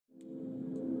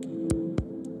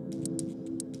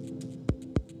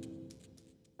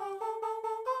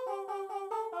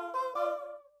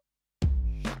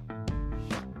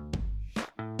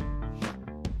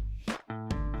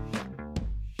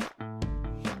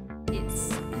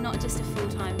It's not just a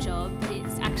full-time job, but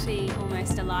it's actually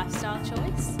almost a lifestyle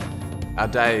choice. Our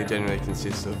day generally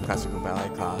consists of classical ballet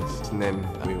class, and then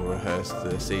we will rehearse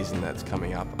the season that's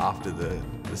coming up after the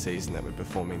season that we're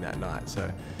performing that night. So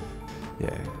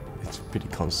yeah, it's pretty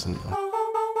constant.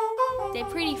 They're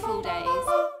pretty full days.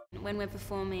 When we're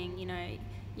performing, you know,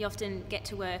 you often get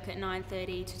to work at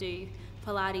 9:30 to do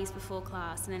Pilates before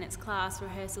class, and then it's class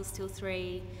rehearsals till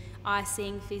 3,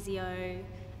 icing, physio,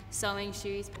 sewing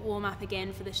shoes, warm up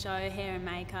again for the show, hair and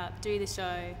makeup, do the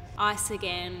show, ice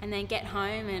again, and then get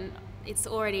home and it's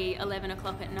already 11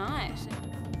 o'clock at night.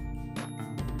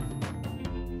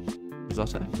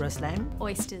 Risotto. Roast lamb.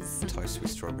 Oysters. Toast with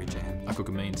strawberry jam. I cook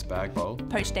a means bag bowl.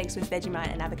 Poached eggs with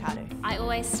Vegemite and avocado. I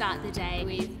always start the day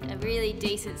with a really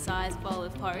decent sized bowl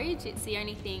of porridge. It's the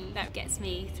only thing that gets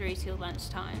me through till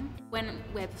lunchtime. When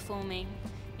we're performing,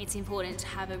 it's important to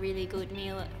have a really good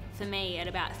meal for me at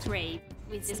about 3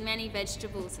 with as many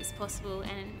vegetables as possible,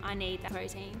 and I need that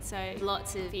protein. So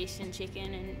lots of fish and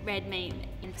chicken and red meat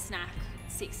in a snack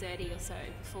at 6:30 or so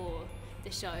before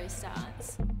the show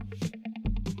starts.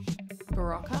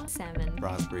 Barocca. Salmon.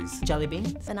 Raspberries. Jelly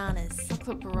beans. Bananas.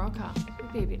 Chocolate Barocca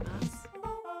would be a bit nice.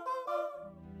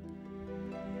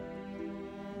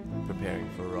 Preparing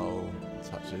for a role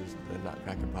such as the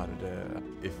Nutcracker pas de deux.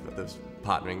 If the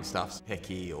partnering stuff's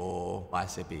pecky or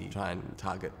bicepy, try and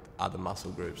target other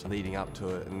muscle groups leading up to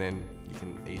it, and then you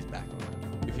can ease back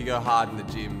on it. If you go hard in the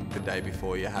gym the day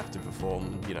before you have to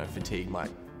perform, you know, fatigue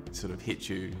might sort of hit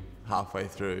you halfway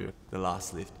through. The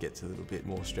last lift gets a little bit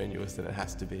more strenuous than it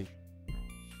has to be.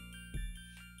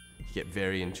 You get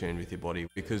very in tune with your body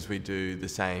because we do the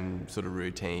same sort of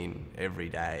routine every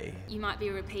day. You might be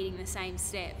repeating the same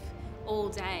step all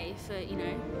day for, you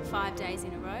know, 5 days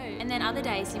in a row. And then other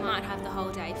days you might have the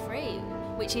whole day free,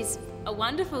 which is a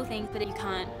wonderful thing, but you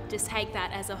can't just take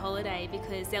that as a holiday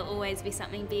because there'll always be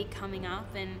something big coming up,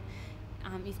 and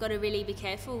you've got to really be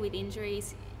careful with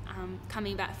injuries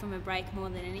coming back from a break more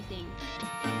than anything.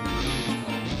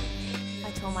 I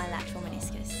tore my lateral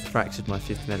meniscus. Fractured my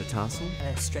 5th metatarsal.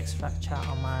 A stress fracture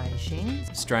on my shins.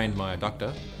 Strained my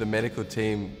adductor. The medical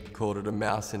team called it a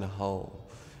mouse in a hole,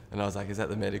 and I was like, is that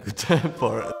the medical term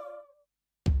for it?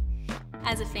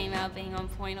 As a female, being on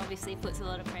point obviously puts a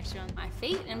lot of pressure on my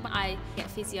feet, and I get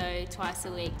physio twice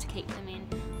a week to keep them in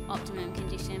optimum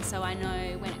condition, so I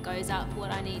know when it goes up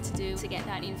what I need to do to get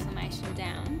that inflammation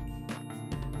down.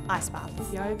 Ice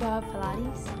baths. Yoga,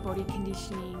 Pilates, body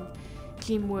conditioning,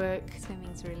 gym work,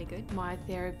 Swimming's really good.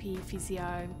 myotherapy,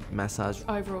 physio, Massage.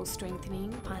 overall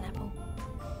strengthening. Pineapple.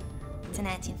 It's an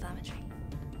anti-inflammatory.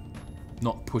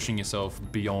 Not pushing yourself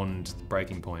beyond the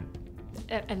breaking point.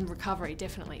 And recovery,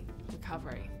 definitely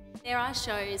recovery. There are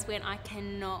shows when I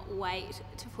cannot wait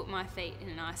to put my feet in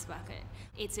an ice bucket.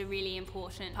 It's a really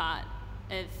important part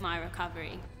of my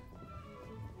recovery.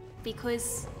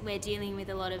 Because we're dealing with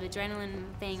a lot of adrenaline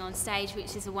being on stage,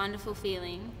 which is a wonderful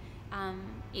feeling,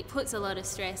 it puts a lot of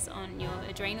stress on your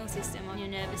adrenal system, on your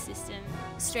nervous system.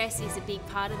 Stress is a big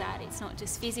part of that. It's not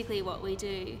just physically what we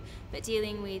do, but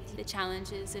dealing with the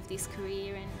challenges of this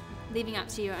career and living up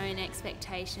to your own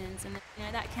expectations, and you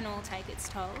know, that can all take its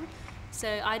toll.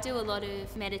 So I do a lot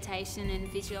of meditation and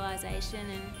visualisation,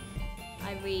 and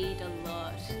I read a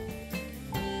lot.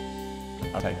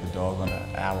 I take the dog on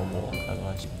an hour walk,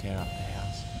 otherwise you can tear up the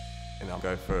house. And I'll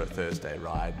go for a Thursday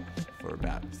ride for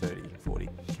about 30, 40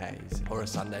 Ks, or a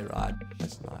Sunday ride.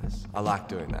 That's nice. I like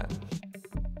doing that.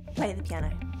 Play the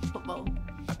piano. Football.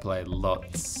 I play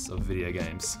lots of video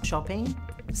games. Shopping.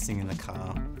 Sing in the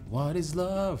car. What is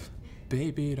love?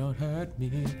 Baby, don't hurt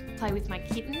me. Play with my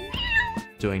kitten.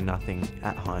 Doing nothing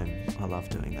at home. I love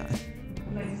doing that.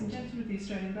 Ladies and gentlemen of the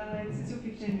Australian Ballet, this is your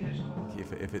 15-minute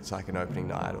call. If it's like an opening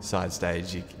night or side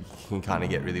stage, you can kind of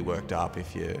get really worked up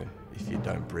if you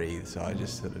don't breathe. So I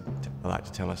just sort of, I like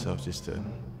to tell myself just to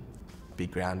be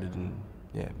grounded and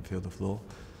feel the floor.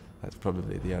 That's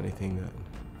probably the only thing that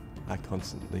I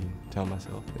constantly tell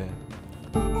myself.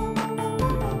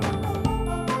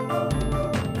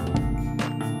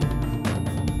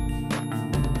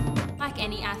 Like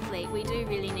any athlete, we do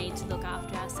really need to look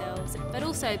after ourselves, but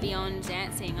also beyond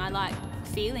dancing, I like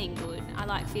feeling good. I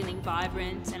like feeling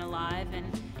vibrant and alive and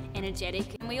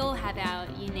energetic. And we all have our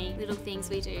unique little things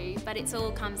we do, but it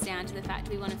all comes down to the fact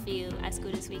we want to feel as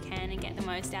good as we can and get the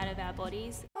most out of our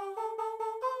bodies.